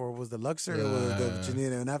Luxor. And before it was the Luxor, it was the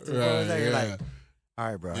Janina. And after that, you're like, all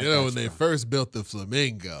right, bro. When they first built the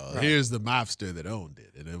Flamingo, here's the mobster that owned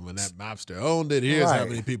it. And then when that mobster owned it, here's how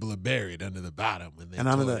many people are buried under the bottom when they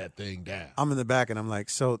tore that thing down. I'm in the back, and I'm like,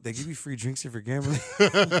 so they give you free drinks if you're gambling?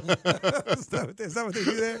 Is that what they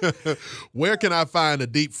do there? Where can I find a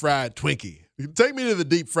deep-fried Twinkie? Take me to the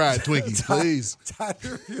deep-fried Twinkie, please.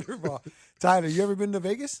 Tyler, you ever been to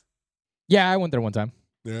Vegas? Yeah, I went there one time.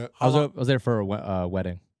 Yeah. I was there for a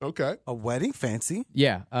wedding. Okay. A wedding? Fancy?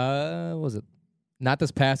 Yeah. Was it not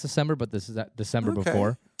this past December, but this is December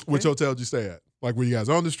before. Which hotel did you stay at? Like, were you guys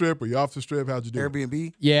on the Strip? Were you off the Strip? How'd you do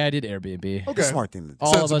Airbnb? Yeah, I did Airbnb. Okay. Smart thing to do.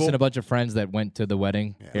 All of us and a bunch of friends that went to the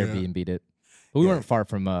wedding Airbnb'd it. But we weren't far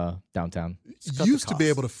from downtown. Used to be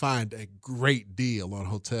able to find a great deal on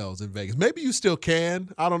hotels in Vegas. Maybe you still can.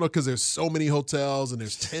 I don't know, because there's so many hotels and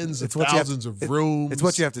there's tens of thousands of rooms. It's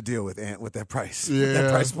what you have to deal with, Ant, with that price. Yeah. With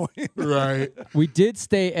that price point. Right. We did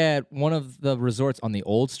stay at one of the resorts on the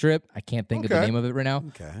old Strip. I can't think of the name of it right now.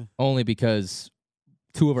 Okay. Only because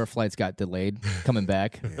 2 of our flights got delayed coming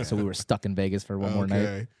back. So we were stuck in Vegas for one more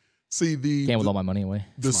night. See, gambled all my money away.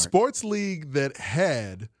 The sports league that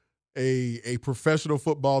had a professional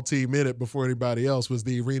football team in it before anybody else was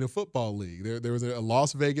the Arena Football League. There was a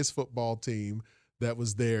Las Vegas football team that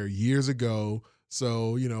was there years ago.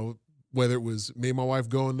 So, whether it was me and my wife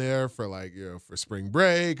going there for for spring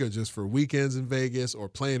break or just for weekends in Vegas or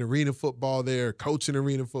playing arena football there, coaching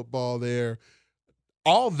arena football there,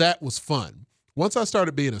 all that was fun. Once I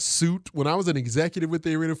started being a suit, when I was an executive with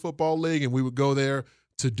the Arena Football League and we would go there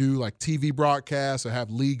to do like TV broadcasts or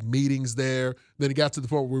have league meetings there. Then it got to the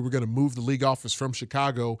point where we were going to move the league office from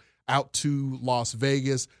Chicago out to Las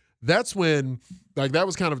Vegas. That's when, that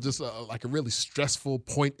was kind of just a really stressful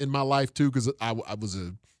point in my life too, because I was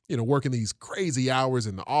working these crazy hours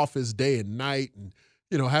in the office day and night, and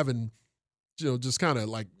having just kind of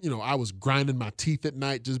I was grinding my teeth at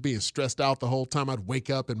night, just being stressed out the whole time. I'd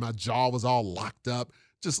wake up and my jaw was all locked up.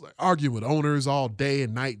 Just arguing with owners all day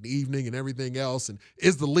and night and evening and everything else. And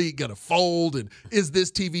is the league going to fold? And is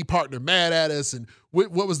this TV partner mad at us? And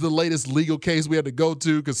what was the latest legal case we had to go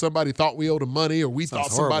to because somebody thought we owed them money or we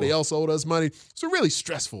thought somebody else owed us money? It's a really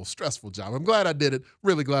stressful job. I'm glad I did it.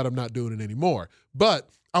 Really glad I'm not doing it anymore. But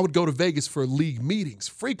I would go to Vegas for league meetings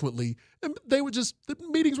frequently, and the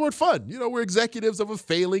meetings weren't fun. We're executives of a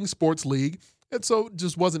failing sports league. And so it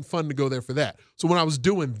just wasn't fun to go there for that. So when I was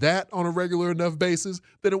doing that on a regular enough basis,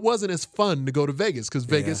 then it wasn't as fun to go to Vegas because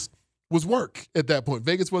Vegas was work at that point.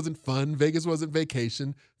 Vegas wasn't fun. Vegas wasn't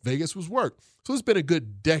vacation. Vegas was work. So it's been a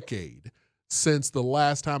good decade since the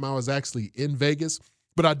last time I was actually in Vegas.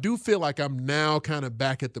 But I do feel like I'm now kind of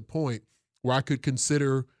back at the point where I could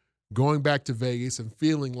consider going back to Vegas and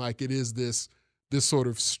feeling like it is this sort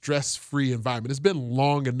of stress-free environment. It's been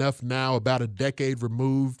long enough now, about a decade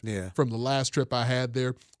removed from the last trip I had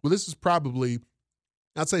there. Well, this is probably,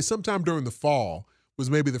 I'd say sometime during the fall was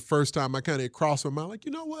maybe the first time I kind of crossed my mind, like,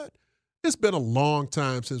 you know what? it's been a long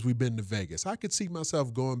time since we've been to Vegas. I could see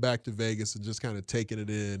myself going back to Vegas and just kind of taking it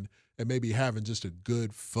in and maybe having just a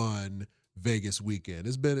good, fun Vegas weekend.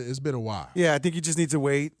 It's been a while. Yeah, I think you just need to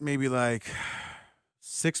wait maybe like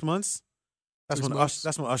 6 months. That's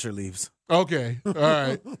when Usher leaves. Okay, all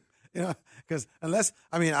right. Because I'm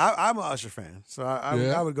an Usher fan, so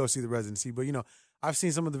I would go see the residency. But I've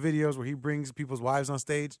seen some of the videos where he brings people's wives on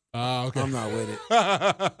stage. Okay. I'm not with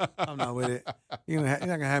it. You're not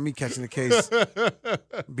gonna have me catching the case,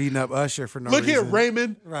 beating up Usher for no reason. Look here,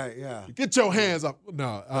 Raymond. Right? Yeah. Get your hands up.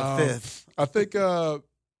 No. Fifth. I think the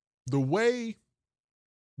way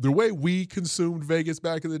we consumed Vegas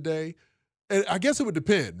back in the day. And I guess it would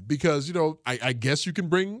depend because, I guess you can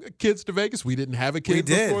bring kids to Vegas. We didn't have a kid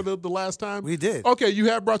before the last time. We did. Okay, you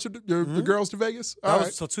have brought the girls to Vegas? All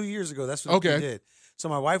right. So 2 years ago, that's what we did. So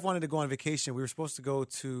my wife wanted to go on vacation. We were supposed to go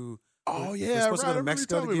to we were supposed to go to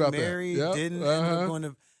Mexico to get married. Yep. Didn't end up going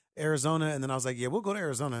to Arizona. And then I was like, yeah, we'll go to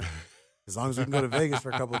Arizona as long as we can go to Vegas for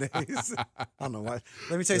a couple of days. I don't know why.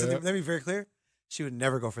 Let me tell you something. Let me be very clear. She would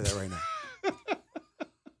never go for that right now.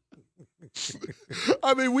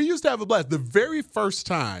 I mean, we used to have a blast. The very first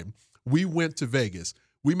time we went to Vegas,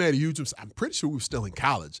 we made a huge – I'm pretty sure we were still in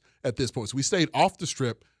college at this point. So we stayed off the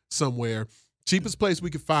Strip somewhere, cheapest place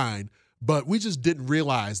we could find, but we just didn't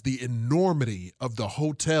realize the enormity of the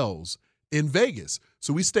hotels in Vegas.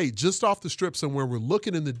 So we stayed just off the Strip somewhere. We're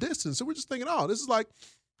looking in the distance, and we're just thinking, this is like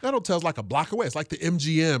 – that hotel's like a block away. It's like the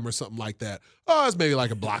MGM or something like that. It's maybe like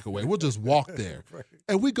a block away. We'll just walk there. Right.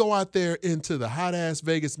 And we go out there into the hot-ass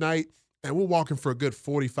Vegas night, and we're walking for a good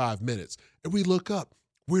 45 minutes. And we look up.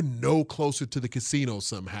 We're no closer to the casino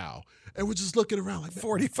somehow. And we're just looking around like,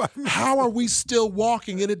 45 minutes. How are we still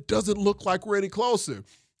walking and it doesn't look like we're any closer?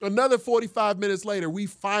 Another 45 minutes later, we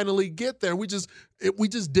finally get there. We just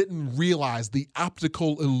didn't realize the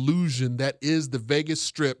optical illusion that is the Vegas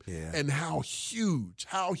Strip and how huge,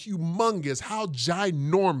 how humongous, how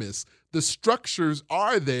ginormous the structures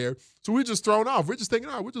are there. So we're just thrown off. We're just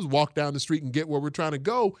thinking, we'll just walk down the street and get where we're trying to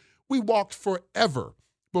go. We walked forever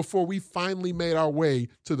before we finally made our way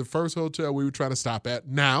to the first hotel we were trying to stop at.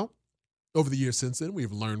 Now, over the years since then,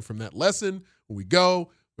 we've learned from that lesson. When we go,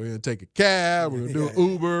 we're going to take a cab. We're going to do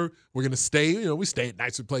an Uber. We're going to stay. We stay at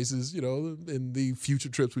nicer places, in the future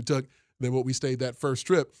trips we took than what we stayed that first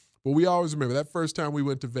trip. But we always remember that first time we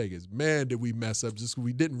went to Vegas, man, did we mess up just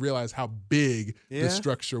we didn't realize how big the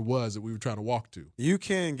structure was that we were trying to walk to. You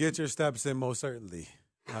can get your steps in most certainly.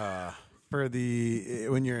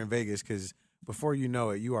 When you're in Vegas, because before you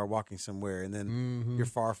know it, you are walking somewhere, and then you're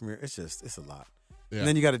far from it's a lot. Yeah. And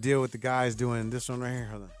then you got to deal with the guys doing this one right here.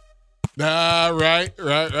 Hold on. Right.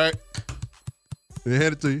 They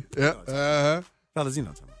hand it to you. Yeah. Fellas, you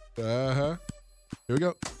know what I'm talking about. Here we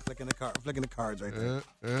go. Flicking the cards right there.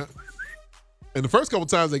 Yeah. And the first couple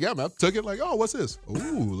times they got me, I took it like, what's this?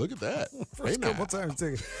 Ooh, look at that. First couple times,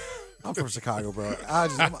 take it. I'm from Chicago, bro.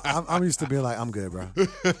 I'm used to being like, I'm good, bro.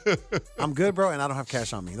 I'm good, bro, and I don't have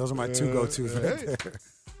cash on me. Those are my two go-tos right there.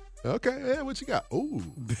 Okay, yeah, what you got? Ooh,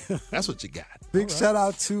 that's what you got. Big shout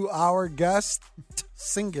out to our guest,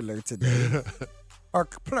 singular today, or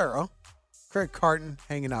plural, Craig Carton,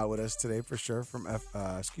 hanging out with us today for sure from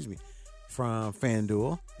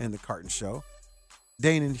FanDuel and the Carton Show.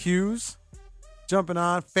 Danon Hughes jumping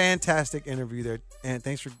on, fantastic interview there, and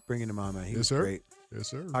thanks for bringing him on, man. He was great. Yes,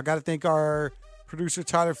 sir. I got to thank our producer,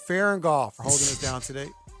 Tyler Farringall, for holding us down today.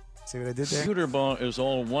 See what I did there? Scooter Ball is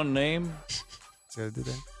all one name. See what I did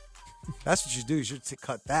there? That's what you do. You should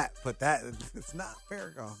cut that, put that. It's not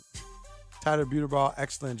Farringall. Tyler Buterball,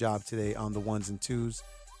 excellent job today on the ones and twos.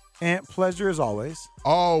 And pleasure as always.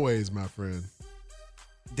 Always, my friend.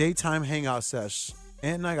 Daytime hangout sesh.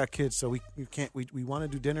 And I got kids, so we want to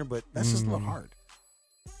do dinner, but that's just a little hard.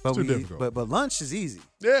 But too difficult. But lunch is easy.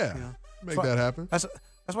 Yeah. Make that happen. That's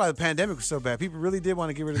why the pandemic was so bad. People really did want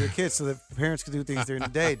to get rid of their kids so that parents could do things during the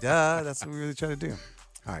day. Duh. That's what we really try to do.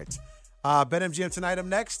 All right. BetMGM tonight up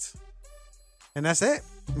next. And that's it.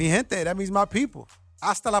 Mi gente. That means my people.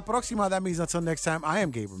 Hasta la próxima. That means until next time, I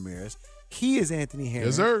am Gabe Ramirez. He is Anthony Herron.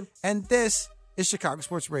 Yes, sir. And this is Chicago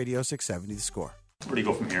Sports Radio 670 The Score. Where do you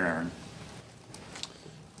go from here, Aaron?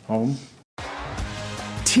 Home?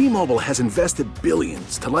 T-Mobile has invested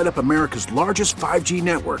billions to light up America's largest 5G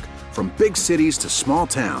network, from big cities to small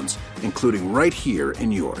towns, including right here in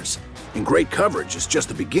yours. And great coverage is just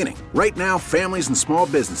the beginning. Right now, families and small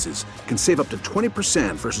businesses can save up to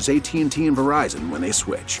 20% versus AT&T and Verizon when they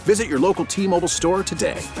switch. Visit your local T-Mobile store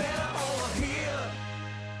today.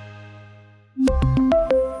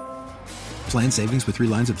 Plan savings with 3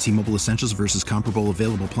 lines of T-Mobile Essentials versus comparable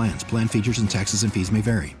available plans. Plan features and taxes and fees may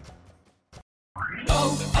vary.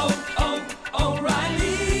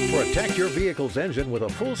 O'Reilly. For a Protect your vehicle's engine with a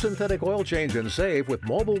full synthetic oil change and save with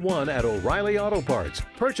Mobile One at O'Reilly Auto Parts.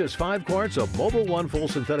 Purchase 5 quarts of Mobile One full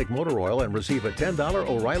synthetic motor oil and receive a $10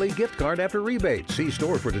 O'Reilly gift card after rebate. See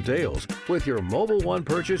store for details. With your Mobile One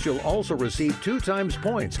purchase, you'll also receive 2 times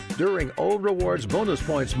points during O Rewards Bonus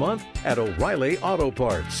Points Month at O'Reilly Auto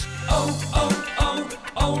Parts.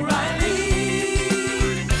 O'Reilly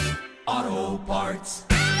Auto Parts.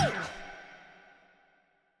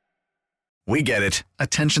 We get it.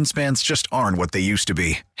 Attention spans just aren't what they used to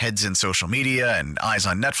be. Heads in social media and eyes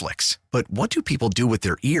on Netflix. But what do people do with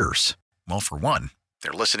their ears? Well, for one,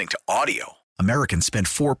 they're listening to audio. Americans spend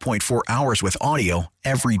 4.4 hours with audio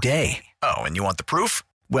every day. Oh, and you want the proof?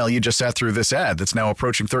 Well, you just sat through this ad that's now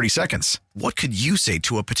approaching 30 seconds. What could you say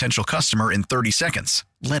to a potential customer in 30 seconds?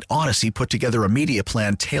 Let Odyssey put together a media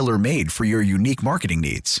plan tailor-made for your unique marketing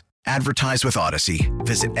needs. Advertise with Odyssey.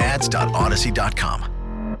 Visit ads.odyssey.com.